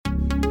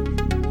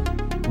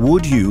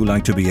Would you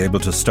like to be able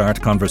to start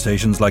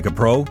conversations like a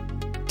pro?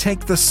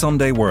 Take the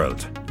Sunday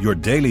World, your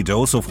daily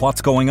dose of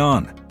what's going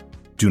on.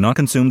 Do not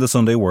consume the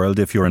Sunday World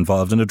if you're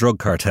involved in a drug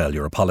cartel,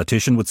 you're a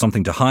politician with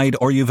something to hide,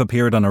 or you've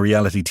appeared on a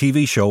reality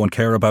TV show and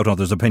care about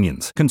others'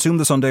 opinions. Consume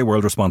the Sunday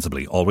World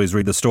responsibly. Always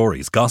read the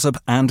stories, gossip,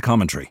 and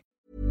commentary.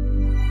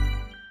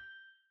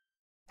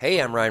 Hey,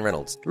 I'm Ryan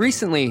Reynolds.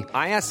 Recently,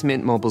 I asked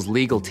Mint Mobile's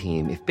legal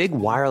team if big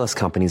wireless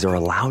companies are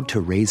allowed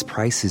to raise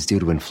prices due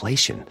to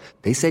inflation.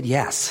 They said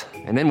yes.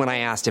 And then when I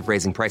asked if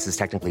raising prices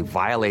technically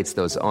violates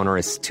those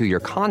onerous two-year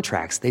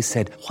contracts, they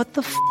said, "What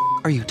the f***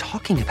 are you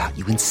talking about,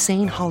 you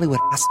insane Hollywood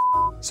ass?"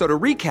 So to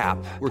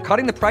recap, we're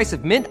cutting the price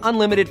of Mint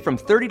Unlimited from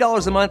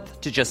 $30 a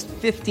month to just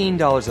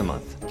 $15 a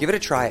month. Give it a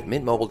try at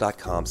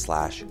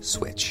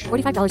mintmobile.com/switch.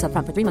 $45 up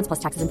front for 3 months plus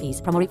taxes and fees.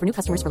 Promo rate for new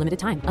customers for limited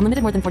time.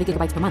 Unlimited more than 40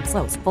 gigabytes per month.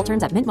 Slows full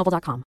terms at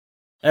mintmobile.com.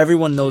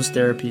 Everyone knows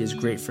therapy is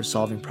great for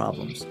solving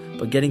problems,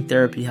 but getting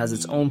therapy has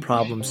its own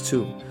problems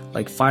too,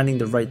 like finding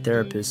the right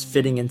therapist,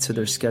 fitting into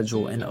their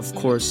schedule, and of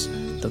course,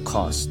 the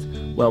cost.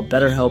 Well,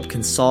 BetterHelp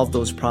can solve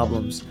those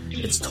problems.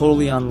 It's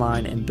totally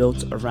online and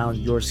built around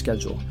your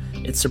schedule.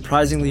 It's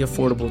surprisingly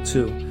affordable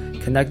too.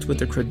 Connect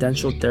with a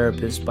credentialed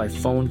therapist by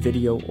phone,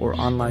 video, or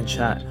online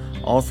chat,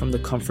 all from the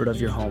comfort of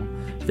your home.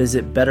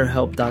 Visit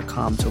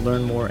BetterHelp.com to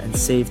learn more and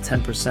save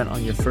 10%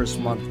 on your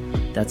first month.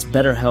 That's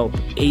BetterHelp,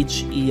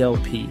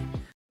 H-E-L-P.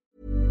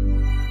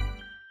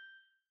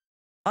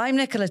 I'm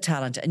Nicola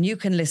Tallant, and you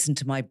can listen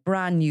to my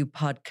brand new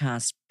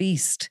podcast,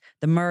 Beast,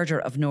 The Murder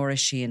of Nora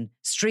Sheehan,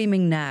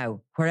 streaming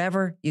now,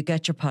 wherever you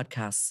get your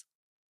podcasts.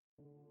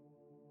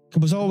 It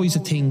was always a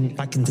thing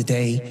back in the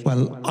day.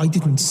 Well, I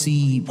didn't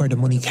see where the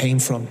money came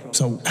from,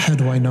 so how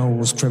do I know it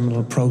was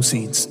criminal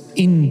proceeds?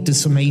 In the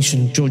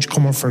summation, Judge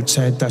Comerford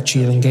said that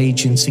she'll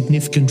engage in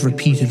significant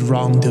repeated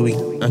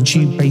wrongdoing, and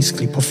she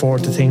basically put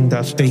forward the thing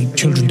that the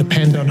children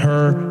depend on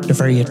her, they're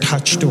very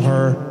attached to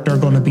her, they're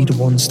going to be the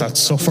ones that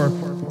suffer.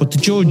 But the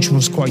judge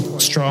was quite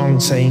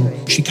strong,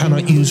 saying she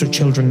cannot use her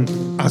children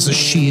as a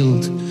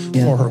shield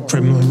for her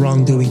criminal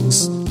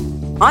wrongdoings.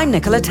 I'm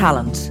Nicola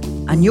Tallant,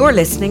 and you're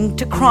listening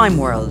to Crime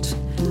World,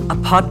 a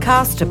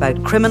podcast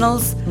about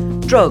criminals,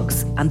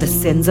 drugs, and the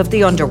sins of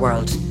the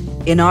underworld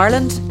in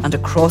Ireland and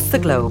across the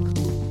globe.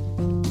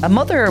 A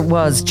mother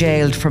was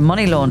jailed for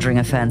money laundering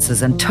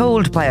offences and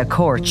told by a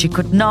court she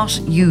could not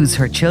use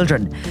her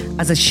children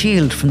as a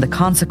shield from the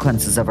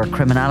consequences of her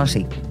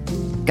criminality.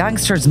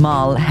 Gangsters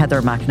moll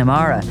Heather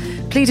McNamara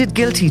pleaded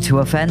guilty to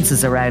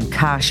offences around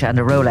cash and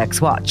a Rolex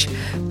watch,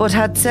 but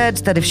had said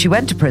that if she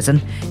went to prison,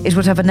 it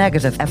would have a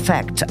negative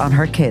effect on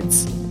her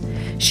kids.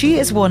 She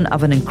is one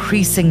of an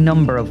increasing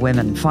number of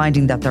women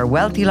finding that their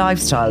wealthy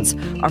lifestyles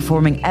are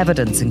forming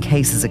evidence in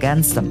cases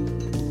against them.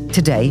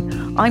 Today,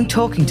 I'm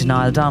talking to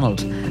Niall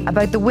Donald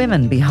about the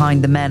women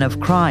behind the men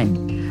of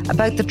crime,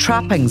 about the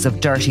trappings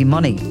of dirty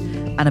money,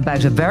 and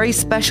about a very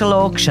special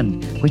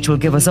auction which will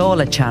give us all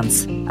a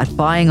chance at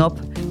buying up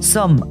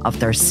some of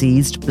their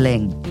seized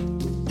bling.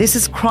 This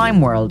is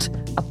Crime World,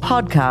 a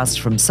podcast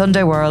from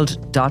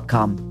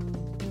SundayWorld.com.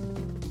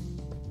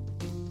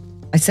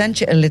 I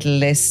sent you a little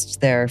list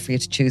there for you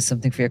to choose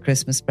something for your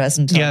Christmas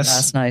present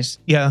last night.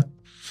 Yeah.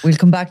 We'll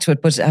come back to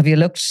it, but have you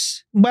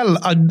looked? Well,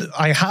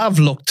 I have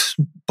looked,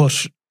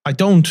 but I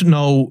don't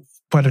know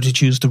whether to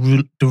choose the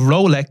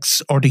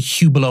Rolex or the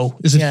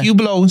Hublot. Is it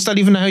Hublot? Is that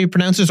even how you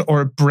pronounce it?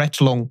 Or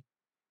Bretlung?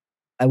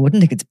 I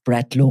wouldn't think it's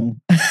Bretlung.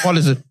 What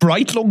is it?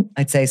 Breitlung?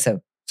 I'd say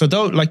so. So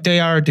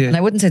they are the... And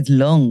I wouldn't say it's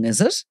lung, is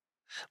it?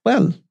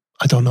 Well,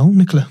 I don't know,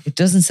 Nicola. It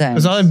doesn't sound...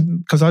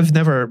 Because I've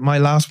never... My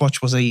last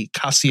watch was a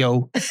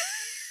Casio.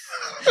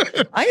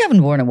 I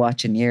haven't worn a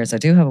watch in years. I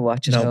do have a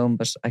watch at home,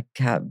 but I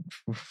can't...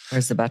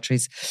 Where's the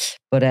batteries?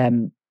 But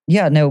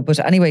but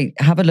anyway,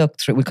 have a look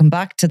through. We'll come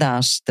back to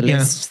that, the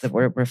list that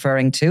we're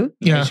referring to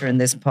later in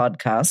this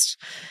podcast.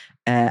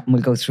 And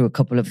we'll go through a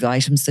couple of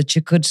items that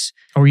you could...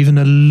 Or even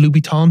a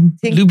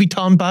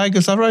Louboutin bag,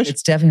 is that right?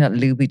 It's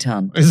definitely not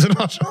Louboutin. Is it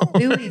not?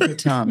 Louis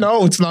Vuitton.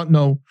 No, it's not,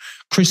 no.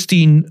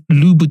 Christine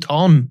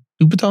Louboutin.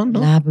 Louboutin, no?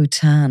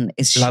 Louboutin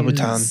is shoes.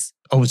 Louboutin.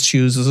 Oh, it's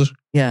shoes, is it?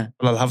 Yeah.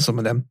 Well, I'll have some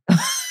of them.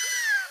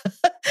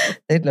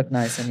 They'd look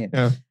nice on you.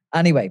 Yeah.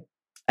 Anyway,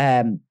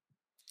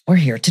 we're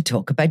here to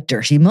talk about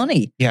dirty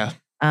money. Yeah.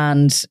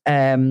 And,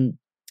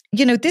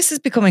 this is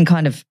becoming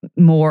kind of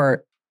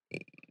more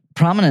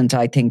prominent,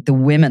 I think, the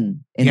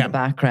women in the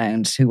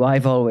background who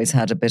I've always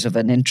had a bit of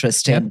an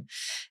interest in.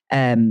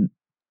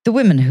 The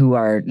women who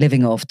are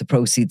living off the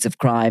proceeds of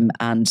crime,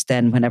 and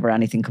then whenever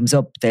anything comes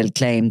up, they'll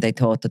claim they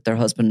thought that their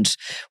husband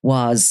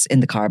was in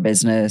the car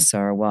business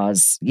or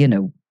was,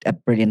 a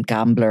brilliant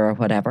gambler or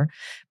whatever.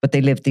 But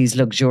they live these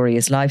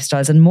luxurious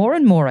lifestyles. And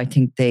more, I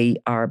think they're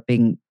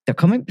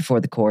coming before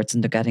the courts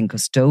and they're getting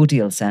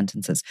custodial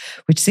sentences,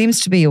 which seems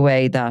to be a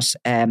way that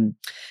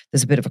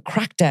there's a bit of a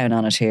crackdown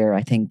on it here,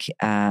 I think.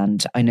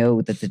 And I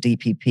know that the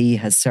DPP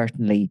has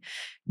certainly,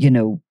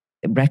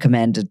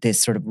 recommended this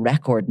sort of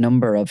record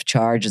number of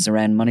charges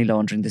around money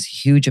laundering. There's a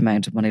huge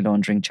amount of money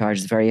laundering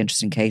charges, very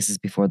interesting cases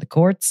before the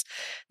courts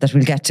that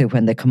we'll get to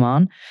when they come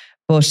on.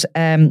 But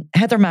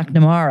Heather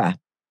McNamara,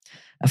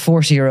 a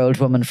 40-year-old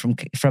woman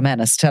from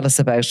Ennis. Tell us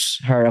about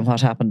her and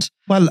what happened.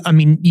 Well, I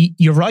mean,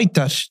 you're right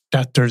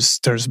that there's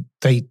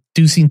they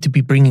do seem to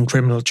be bringing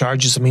criminal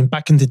charges. I mean,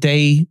 back in the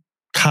day,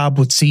 CAB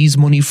would seize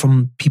money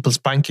from people's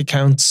bank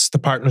accounts, the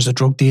partners of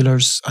drug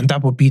dealers, and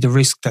that would be the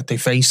risk that they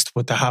faced,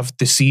 would to have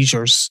the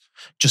seizures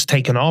just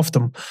taken off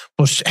them.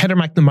 But Heather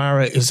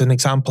McNamara is an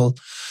example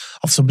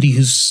of somebody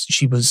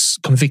she was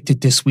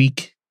convicted this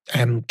week,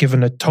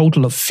 given a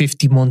total of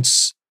 50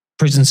 months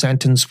prison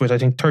sentence with, I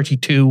think,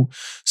 32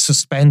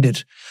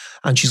 suspended.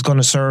 And she's going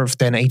to serve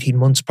then 18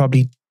 months,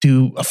 probably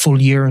do a full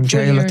year in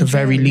jail at the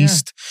very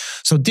least.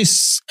 So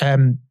this...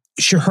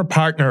 her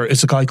partner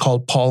is a guy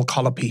called Paul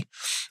Colopy,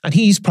 and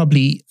he's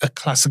probably a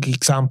classic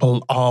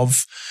example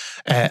of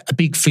a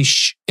big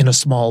fish in a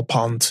small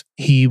pond.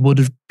 He would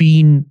have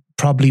been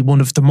probably one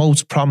of the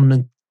most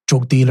prominent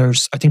drug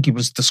dealers. I think he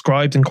was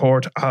described in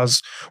court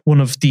as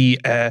one of the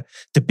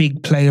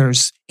big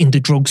players in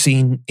the drug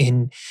scene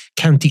in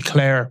County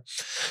Clare.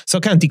 So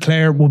County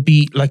Clare would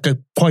be like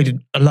quite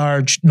a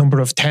large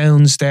number of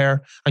towns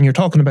there, and you're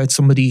talking about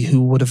somebody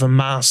who would have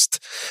amassed,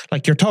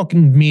 like you're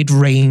talking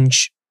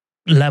mid-range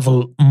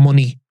level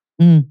money,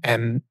 who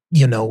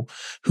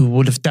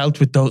would have dealt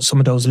with some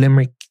of those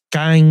Limerick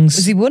gangs.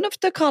 Was he one of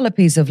the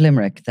Colopys of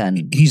Limerick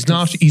then? He's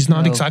not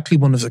exactly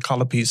one of the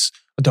Colopys,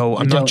 though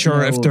I'm not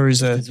sure if there is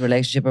his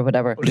relationship or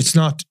whatever. But he's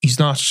not.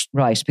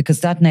 Right,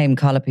 because that name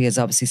Colopy is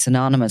obviously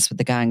synonymous with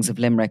the gangs of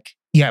Limerick.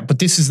 Yeah, but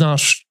this is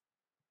not.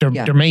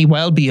 There may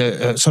well be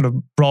a sort of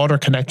broader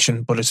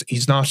connection, but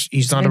he's not.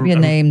 Maybe a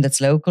name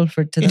that's local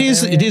to that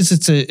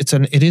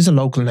area. It is a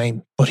local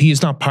name, but he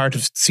is not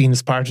seen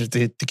as part of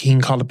the Keane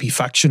Colopy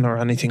faction or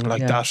anything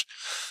like that.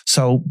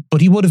 So,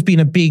 but he would have been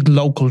a big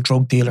local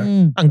drug dealer,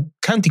 and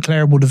County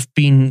Clare would have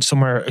been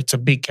somewhere. It's a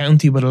big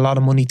county with a lot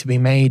of money to be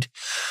made.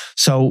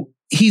 So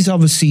he's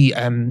obviously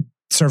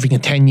serving a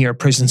 10-year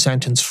prison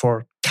sentence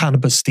for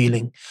cannabis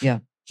stealing. Yeah,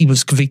 he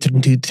was convicted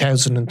in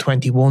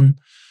 2021.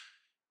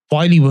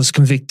 While he was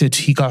convicted,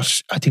 he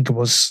got, I think it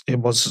was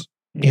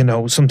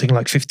something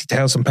like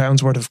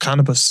 £50,000 worth of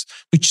cannabis,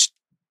 which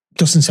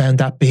doesn't sound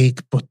that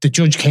big, but the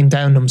judge came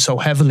down on him so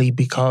heavily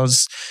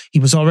because he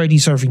was already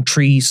serving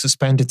 3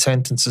 suspended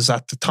sentences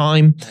at the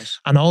time. Nice.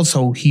 And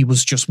also he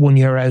was just 1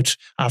 year out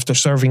after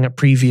serving a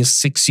previous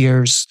 6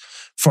 years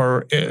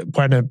for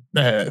when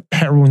a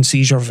heroin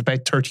seizure of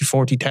about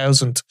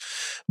 40,000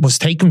 was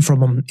taken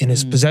from him in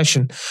his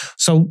possession.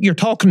 So you're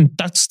talking,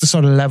 that's the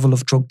sort of level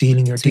of drug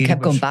dealing you're dealing with. He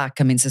kept going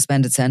back. I mean,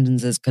 suspended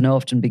sentences can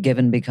often be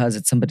given because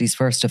it's somebody's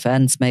first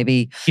offence,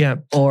 maybe. Yeah.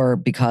 Or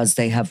because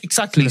they have...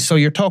 Exactly. So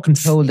you're talking...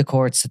 told the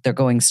courts that they're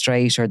going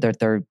straight or that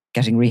they're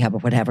getting rehab or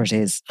whatever it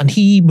is. And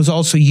he was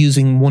also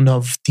using one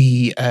of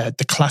the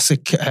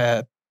classic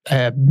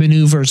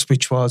manoeuvres,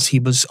 which was he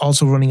was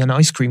also running an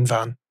ice cream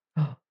van.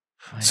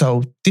 Right.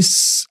 So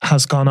this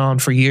has gone on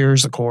for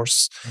years, of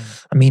course.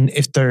 I mean,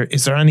 is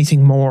there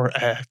anything more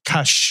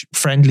cash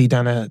friendly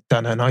than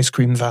an ice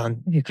cream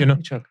van?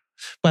 Truck.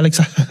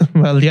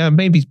 Well, yeah,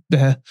 maybe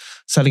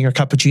selling your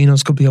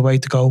cappuccinos could be a way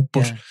to go.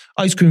 But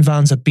ice cream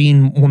vans have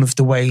been one of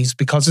the ways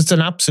because it's an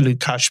absolute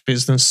cash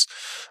business.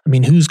 I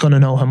mean, who's going to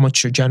know how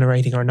much you're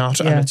generating or not?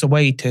 Yeah. And it's a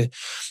way to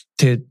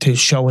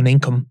show an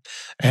income.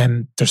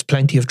 There's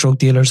plenty of drug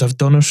dealers have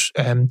done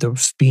it.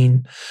 There's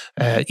been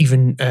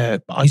even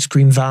ice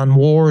cream van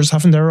wars,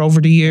 haven't there,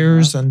 over the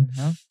years? And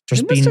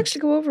we must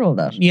actually go over all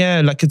that.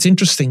 Yeah, like it's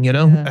interesting,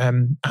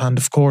 and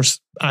of course,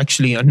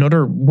 actually,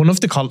 one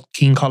of the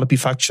Keane Colopy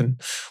faction,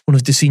 one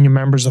of the senior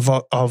members of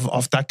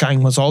that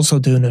gang was also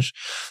doing it.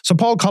 So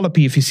Paul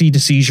Colopy, if you see the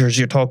seizures,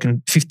 you're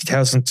talking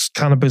 50,000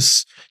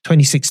 cannabis,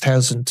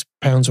 26,000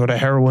 pounds worth of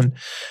heroin.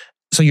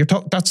 So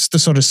that's the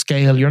sort of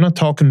scale. You're not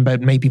talking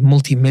about maybe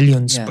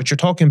multi-millions, but you're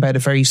talking about a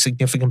very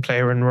significant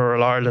player in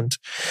rural Ireland.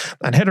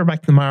 And Heather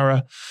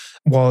McNamara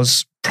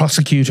was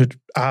prosecuted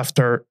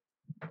after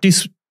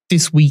this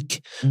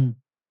week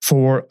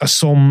for a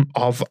sum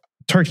of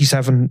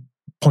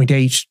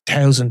 37.8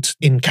 thousand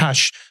in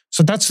cash.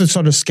 So that's the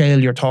sort of scale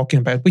you're talking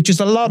about, which is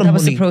a lot of money. That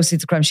was the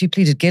proceeds of crime. She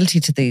pleaded guilty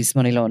to this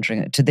money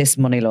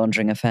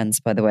laundering offence,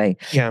 by the way.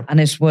 Yeah. And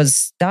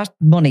that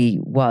money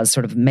was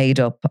sort of made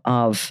up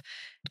of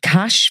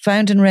cash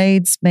found in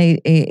raids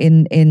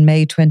in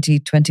May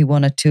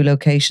 2021 at 2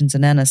 locations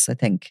in Ennis, I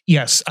think.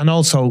 Yes, and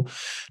also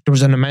there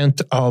was an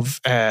amount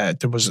of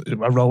there was a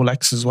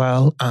Rolex as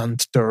well,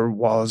 and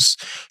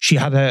she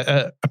had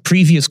a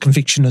previous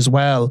conviction as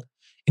well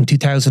in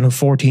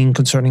 2014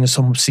 concerning a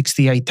sum of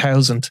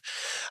 68,000,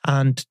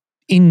 and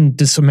in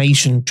the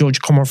summation, Judge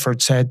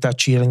Comerford said that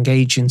she had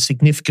engaged in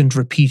significant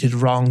repeated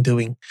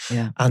wrongdoing.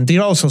 Yeah. And they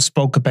also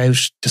spoke about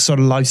the sort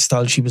of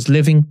lifestyle she was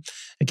living.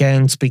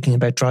 Again, speaking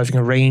about driving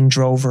a Range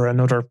Rover and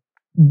other,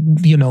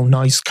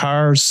 nice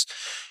cars.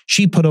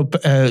 She put up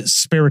a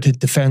spirited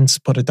defence,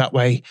 put it that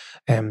way,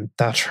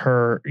 that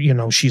her,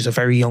 she's a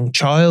very young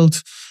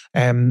child.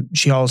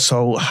 She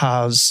also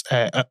has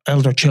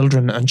elder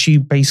children, and she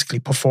basically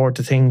put forward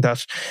the thing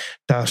that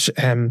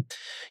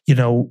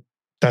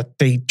that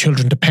the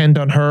children depend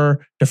on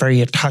her, they're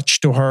very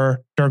attached to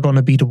her, they're going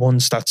to be the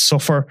ones that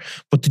suffer.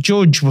 But the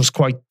judge was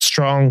quite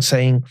strong,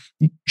 saying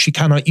she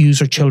cannot use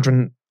her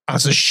children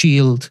as a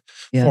shield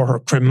for her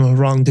criminal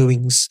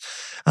wrongdoings,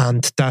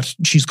 and that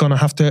she's going to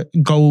have to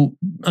go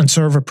and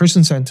serve a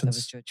prison sentence. That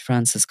was Judge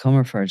Francis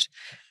Comerford.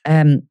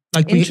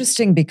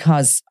 Interesting,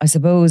 because I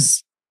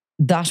suppose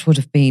that would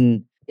have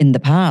been in the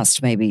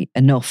past maybe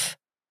enough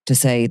to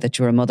say that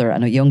you're a mother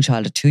and a young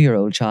child, a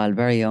 2-year-old child,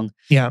 very young,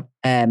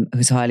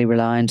 who's highly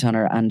reliant on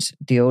her, and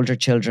the older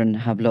children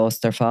have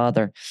lost their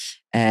father,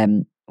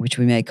 which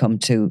we may come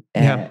to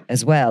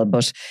as well.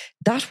 But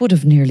that would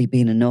have nearly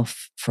been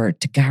enough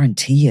to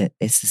guarantee you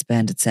a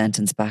suspended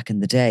sentence back in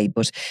the day.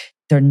 But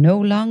they're no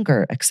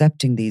longer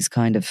accepting these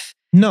kind of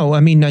no. I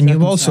mean, and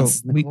you also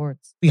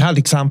we had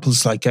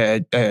examples like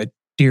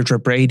Deirdre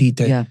Brady,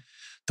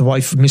 the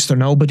wife of Mr.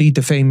 Nobody,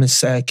 the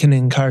famous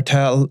Kinnan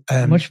cartel.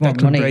 Much more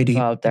money Brady,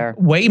 involved there.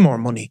 Way more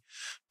money.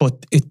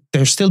 But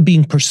they're still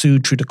being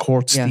pursued through the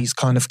courts, these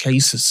kind of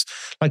cases.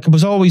 Like, it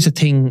was always a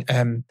thing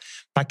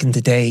back in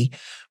the day.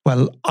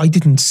 Well, I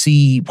didn't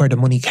see where the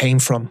money came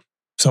from,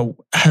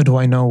 so how do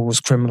I know it was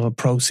criminal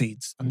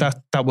proceeds? And that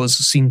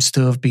seems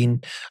to have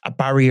been a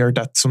barrier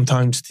that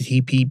sometimes the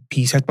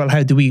TPP said, well,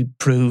 how do we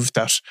prove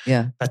that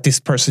this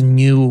person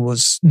knew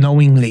was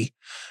knowingly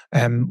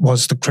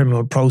was the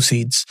criminal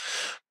proceeds?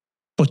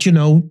 But, you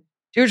know,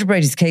 Deirdre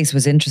Brady's case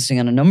was interesting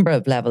on a number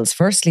of levels.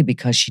 Firstly,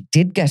 because she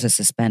did get a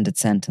suspended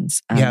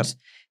sentence, and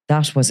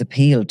that was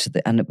appealed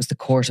to and it was the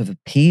Court of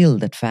Appeal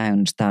that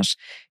found that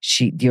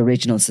the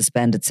original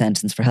suspended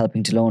sentence for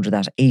helping to launder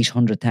that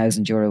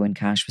 €800,000 in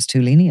cash was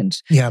too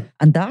lenient. Yeah.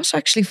 And that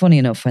actually, funny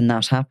enough, when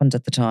that happened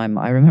at the time,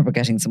 I remember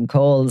getting some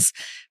calls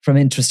from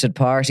interested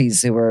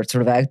parties who were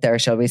sort of out there,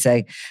 shall we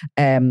say,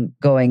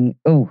 going,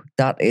 oh,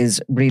 that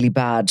is really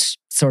bad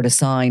sort of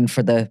sign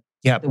for the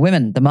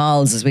women, the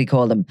molls, as we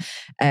call them,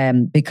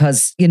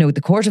 because, you know,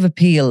 the Court of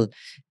Appeal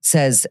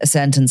says a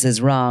sentence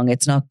is wrong.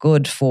 It's not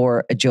good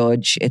for a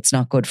judge. It's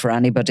not good for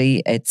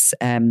anybody. It's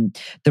the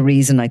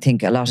reason I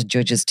think a lot of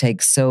judges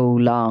take so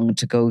long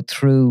to go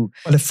through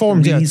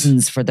the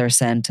reasons for their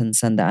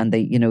sentence, and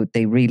they, you know,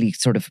 they really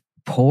sort of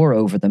pore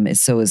over them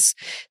is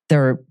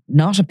they're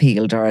not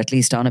appealed, or at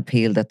least on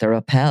appeal, that they're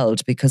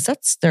upheld, because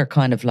that's their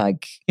kind of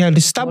like... Yeah, it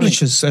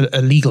establishes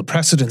a legal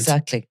precedent.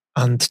 Exactly.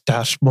 And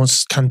that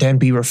can then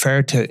be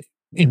referred to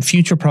in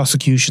future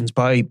prosecutions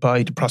by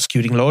the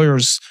prosecuting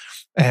lawyers.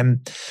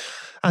 And,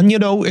 you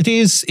know, it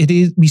is,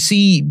 we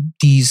see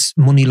these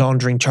money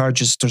laundering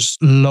charges, there's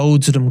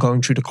loads of them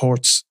going through the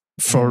courts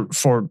from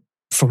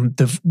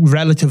the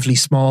relatively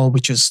small,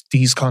 which is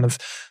these kind of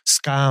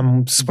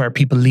scams where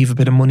people leave a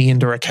bit of money in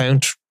their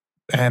account,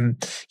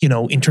 you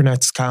know,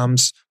 internet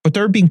scams, but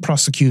they're being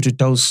prosecuted,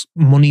 those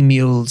money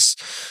mules,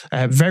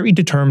 very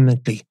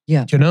determinedly,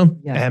 you know?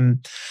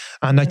 And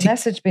I think...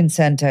 message been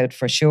sent out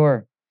for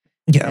sure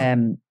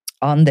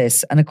on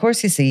this. And of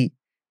course, you see,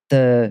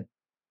 the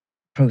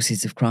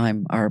proceeds of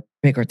crime are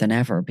bigger than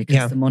ever,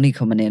 because the money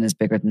coming in is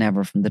bigger than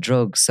ever from the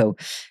drugs. So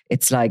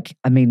it's like,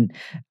 I mean,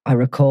 I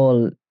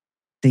recall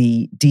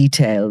the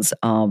details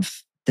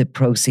of the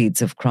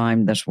proceeds of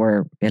crime that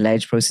were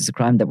alleged proceeds of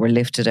crime that were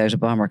lifted out of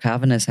Bomber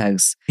Kavanagh's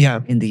house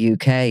in the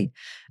UK.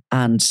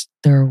 And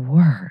there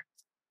were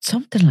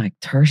something like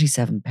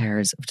 37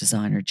 pairs of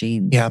designer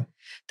jeans. Yeah.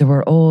 There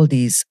were all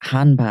these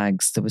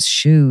handbags, there was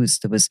shoes,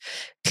 there was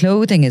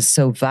clothing is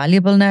so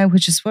valuable now,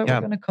 which is what we're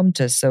going to come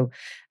to. So,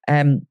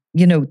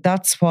 you know,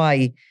 that's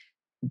why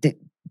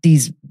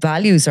these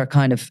values are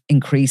kind of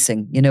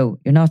increasing. You know,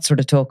 you're not sort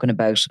of talking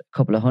about a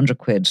couple of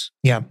 £100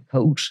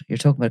 coat. You're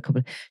talking about a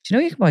couple. Do you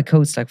know you can buy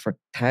coats like for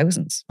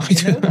thousands? I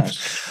do. Know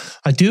that?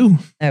 I do.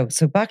 Now,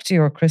 so back to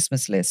your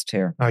Christmas list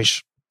here. Right.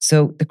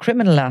 So the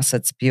Criminal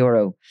Assets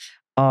Bureau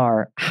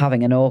are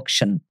having an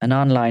auction, an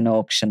online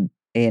auction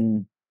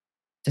in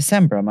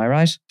December. Am I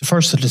right? The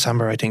 1st of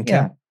December, I think.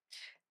 Yeah.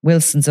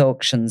 Wilson's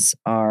Auctions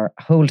are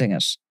holding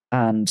it.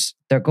 And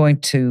they're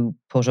going to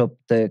put up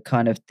the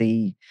kind of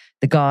the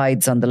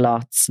guides on the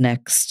lots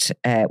next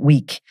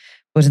week.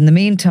 But in the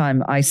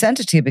meantime, I sent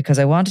it to you because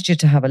I wanted you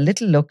to have a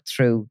little look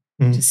through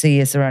to see,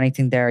 is there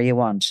anything there you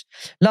want?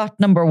 Lot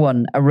number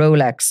 1, a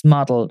Rolex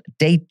model,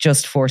 date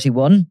just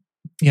 41.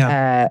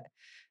 Yeah.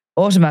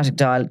 Automatic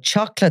dial,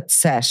 chocolate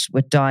set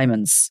with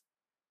diamonds.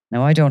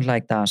 Now, I don't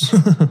like that.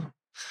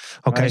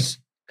 Okay.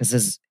 Because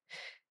there's...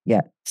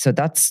 Yeah, so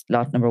that's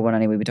lot number 1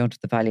 anyway. We don't have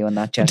the value on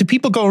that yet. But do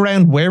people go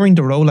around wearing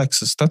the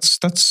Rolexes?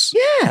 That's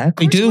yeah, of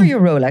course. They do. Wear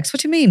your Rolex.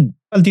 What do you mean?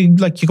 Well, do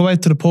you go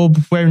out to the pub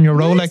wearing your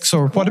Rolex,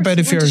 or what about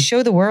if you're to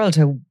show the world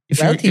how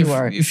wealthy you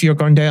are? If you're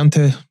going down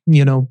to,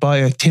 you know, buy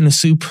a tin of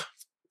soup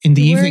in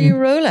the evening,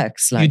 wear your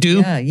Rolex. Like, you do.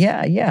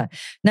 Yeah.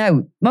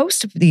 Now,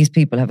 most of these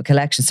people have a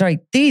collection. Sorry,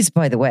 these,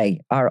 by the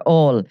way, are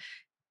all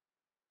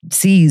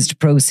seized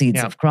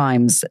proceeds of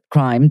crime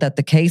that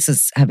the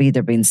cases have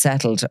either been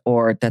settled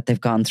or that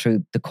they've gone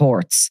through the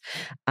courts.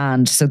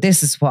 And so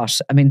this is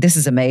this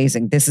is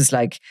amazing. This is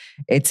like,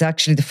 it's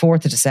actually the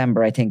 4th of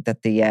December, I think,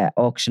 that the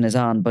auction is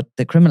on, but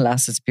the Criminal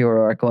Assets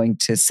Bureau are going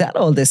to sell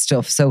all this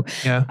stuff. So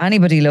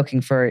anybody looking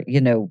for,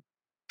 you know,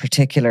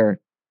 particular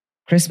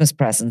Christmas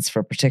presents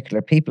for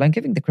particular people. I'm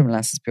giving the Criminal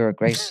Justice Bureau a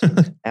great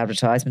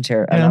advertisement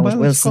here. Yeah, along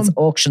with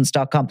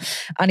wilsonsauctions.com.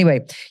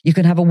 Anyway, you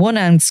can have a 1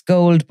 ounce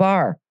gold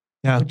bar.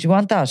 Yeah. Would you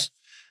want that?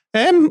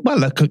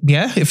 Well,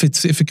 if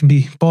it can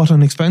be bought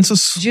on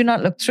expenses. Did you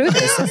not look through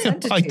this? I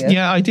sent it to you.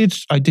 Yeah, I did.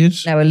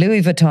 Now, a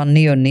Louis Vuitton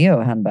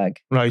Neo handbag.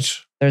 Right.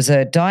 There's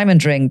a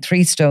diamond ring,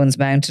 3 stones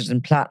mounted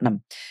in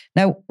platinum.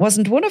 Now,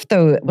 wasn't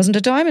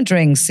a diamond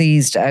ring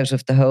seized out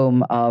of the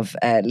home of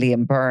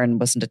Liam Byrne?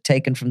 Wasn't it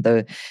taken from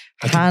the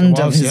hand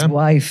of his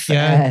wife,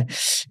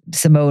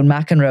 Simone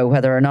McEnroe?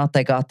 Whether or not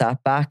they got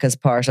that back as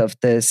part of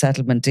the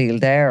settlement deal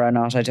there or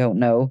not, I don't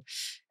know.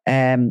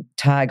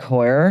 Tag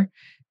Heuer,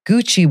 a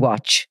Gucci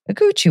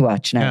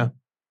watch now. Yeah.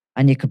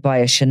 And you could buy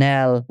a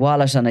Chanel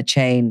wallet on a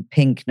chain,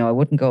 pink. No, I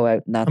wouldn't go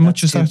out in that. How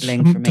much is that?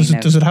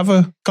 Does it have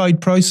a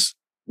guide price?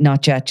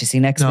 Not yet. You see,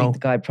 next week the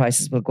guide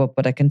prices will go up,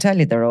 but I can tell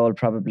you they're all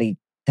probably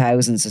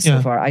thousands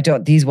so far.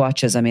 These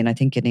watches, I mean, I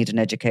think you need an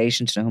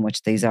education to know how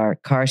much these are.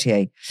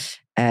 Cartier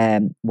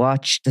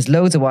watch. There's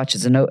loads of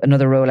watches.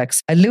 Another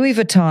Rolex. A Louis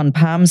Vuitton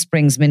Palm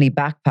Springs mini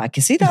backpack.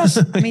 You see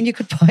that? I mean, you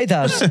could buy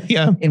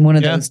that in one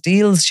of those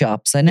deals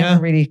shops. I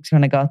never really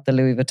kind of got the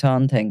Louis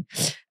Vuitton thing.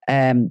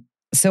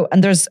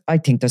 I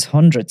think there's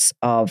hundreds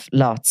of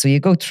lots. So you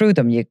go through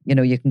them, you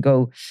can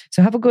go.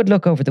 So have a good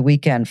look over the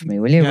weekend for me,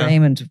 will you?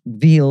 Raymond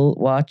Veal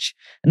watch,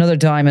 another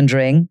diamond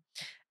ring.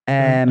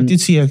 I did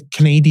see a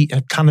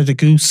Canada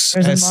Goose.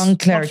 There's a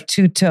Moncler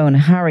two-tone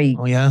Harry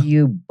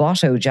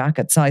Botto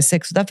jacket, size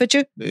 6. Would that fit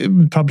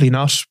you? Probably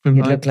not.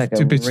 You look like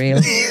a real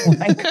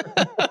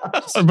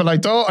wanker. But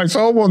I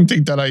saw one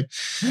thing that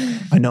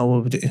I know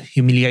would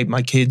humiliate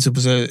my kids. It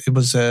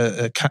was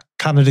a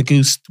Canada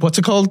Goose. What's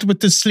it called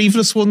with the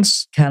sleeveless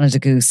ones? Canada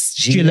Goose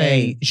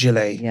gilet.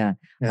 Yeah.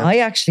 I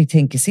actually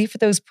think, you see, for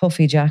those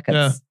puffy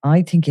jackets,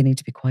 I think you need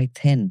to be quite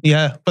thin.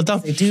 Yeah, but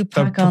they do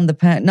pack on the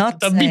pants.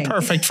 That'd be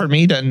perfect for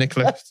me then,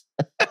 Nicola.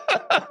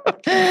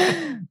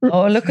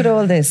 Oh, look at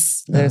all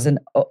this. There's an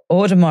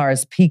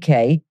Audemars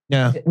PK.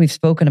 Yeah. We've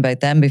spoken about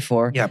them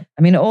before. Yeah.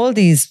 I mean, all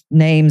these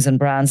names and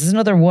brands. There's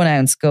another 1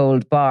 ounce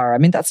gold bar. I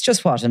mean, that's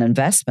just an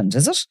investment,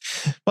 is it?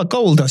 Well,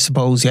 gold, I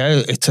suppose,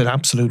 it's an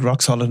absolute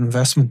rock solid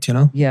investment,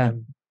 Yeah.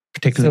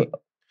 Particularly.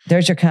 So,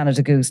 there's your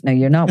Canada Goose. Now,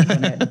 you're not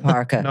going out in the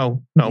parka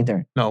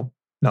either. No.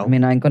 I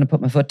mean, I'm going to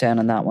put my foot down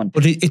on that one.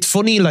 But it's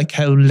funny, like,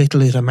 how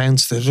little it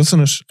amounts to,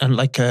 doesn't it? And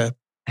like...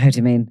 How do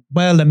you mean?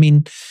 Well, I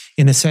mean,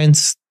 in a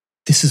sense,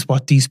 this is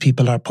what these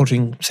people are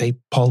putting, say,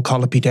 Paul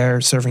Colopy there,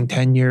 serving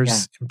 10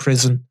 years in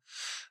prison.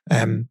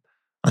 And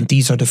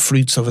these are the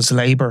fruits of his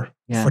labour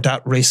for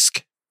that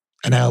risk.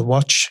 And I'll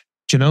watch,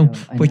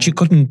 which you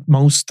couldn't,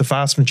 the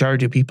vast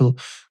majority of people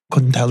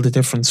couldn't tell the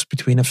difference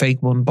between a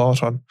fake one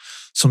bought on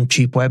some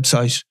cheap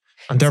website.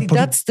 And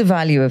that's the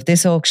value of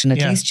this auction.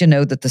 At least you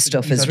know that the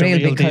stuff is real,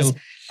 because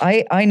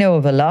I know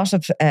of a lot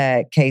of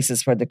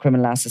cases where the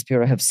Criminal Justice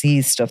Bureau have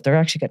seized stuff. They're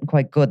actually getting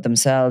quite good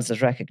themselves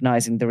at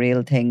recognising the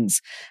real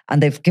things,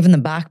 and they've given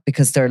them back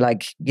because they're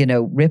like,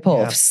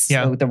 rip-offs,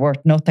 so they're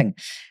worth nothing.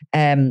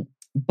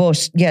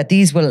 But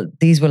these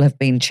will have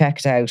been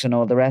checked out and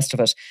all the rest of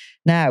it.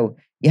 Now,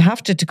 you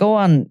have to go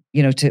on,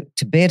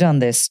 to bid on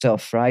this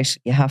stuff, right?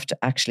 You have to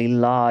actually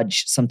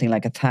lodge something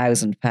like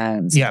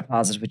 £1,000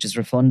 deposit, which is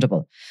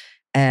refundable.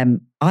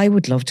 I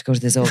would love to go to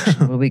this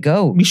auction. Will we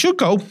go? We should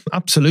go,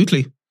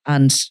 absolutely.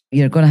 And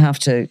you're going to have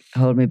to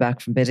hold me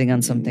back from bidding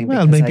on something.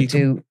 Well, maybe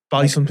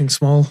buy something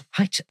small.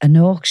 An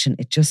auction,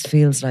 it just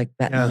feels like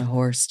betting on a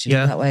horse. Do you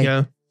know that way?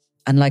 Yeah.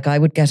 And like, I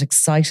would get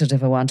excited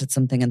if I wanted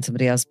something and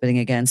somebody else bidding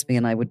against me,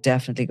 and I would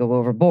definitely go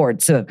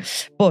overboard. So,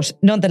 but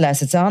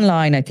nonetheless, it's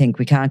online. I think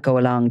we can't go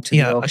along to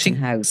the auction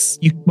house.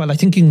 I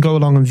think you can go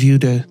along and view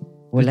the.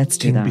 Well, let's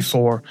do that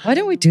before. Why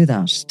don't we do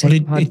that?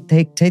 Take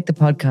the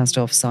podcast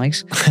off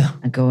site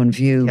and go and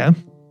view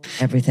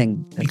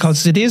everything.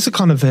 Because it is a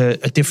kind of a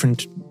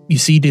different. You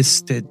see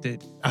this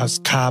as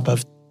CAB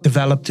have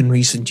developed in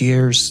recent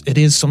years. It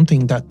is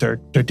something that they're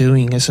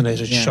doing, isn't it?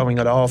 It's showing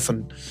it off,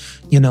 and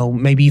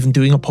maybe even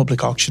doing a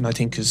public auction, I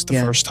think, is the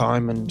first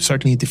time, and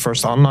certainly the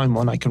first online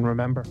one I can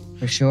remember.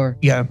 For sure.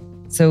 Yeah.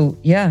 So,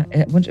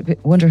 I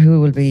wonder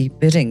who will be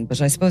bidding.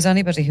 But I suppose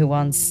anybody who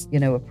wants,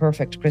 a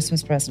perfect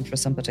Christmas present for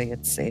somebody,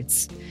 it's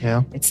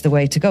the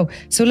way to go.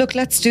 So look,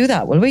 let's do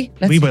that, will we?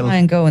 Let's try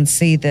and go and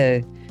see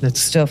the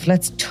stuff.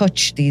 Let's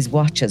touch these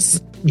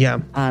watches. Yeah.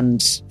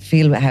 And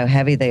feel how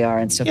heavy they are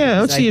and stuff.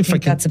 Yeah, let's see if I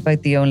can. That's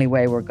about the only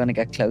way we're going to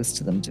get close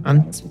to them, to be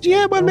honest with you.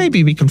 Yeah, well,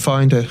 maybe we can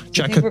find a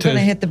jacket. We're going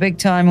to hit the big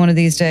time one of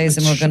these days,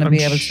 and we're going to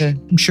be able to.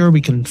 I'm sure we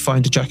can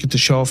find a jacket to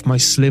show off my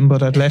slim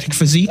but athletic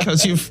physique,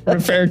 as you've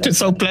referred to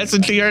so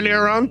pleasantly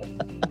earlier on.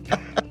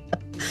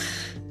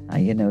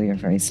 You're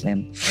very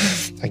slim.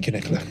 Thank you,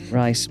 Nicola.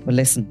 Right. Well,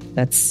 listen,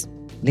 let's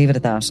leave it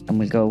at that, and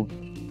we'll go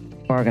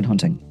bargain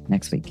hunting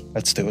next week.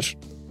 Let's do it.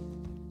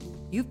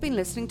 You've been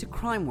listening to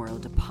Crime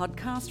World, a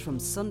podcast from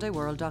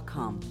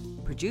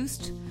SundayWorld.com.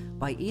 Produced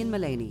by Ian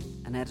Mullaney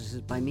and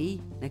edited by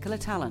me, Nicola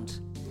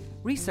Tallant.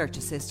 Research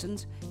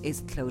assistant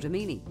is Claude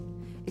Amini.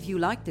 If you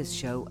like this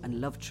show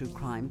and love true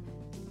crime,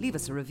 leave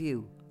us a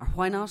review, or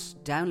why not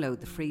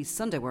download the free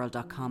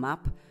SundayWorld.com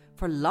app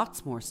for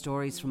lots more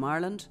stories from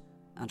Ireland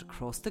and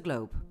across the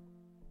globe.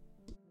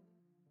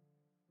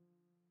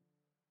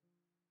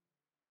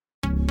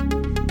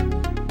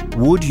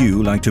 Would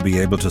you like to be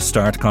able to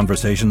start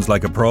conversations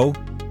like a pro?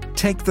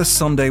 Take the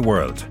Sunday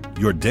World,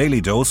 your daily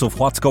dose of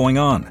what's going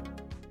on.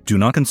 Do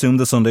not consume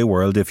the Sunday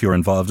World if you're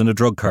involved in a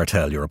drug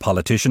cartel, you're a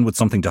politician with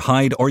something to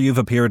hide, or you've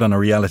appeared on a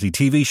reality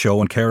TV show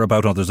and care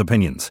about others'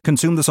 opinions.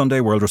 Consume the Sunday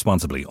World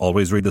responsibly.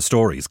 Always read the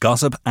stories,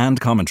 gossip and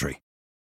commentary.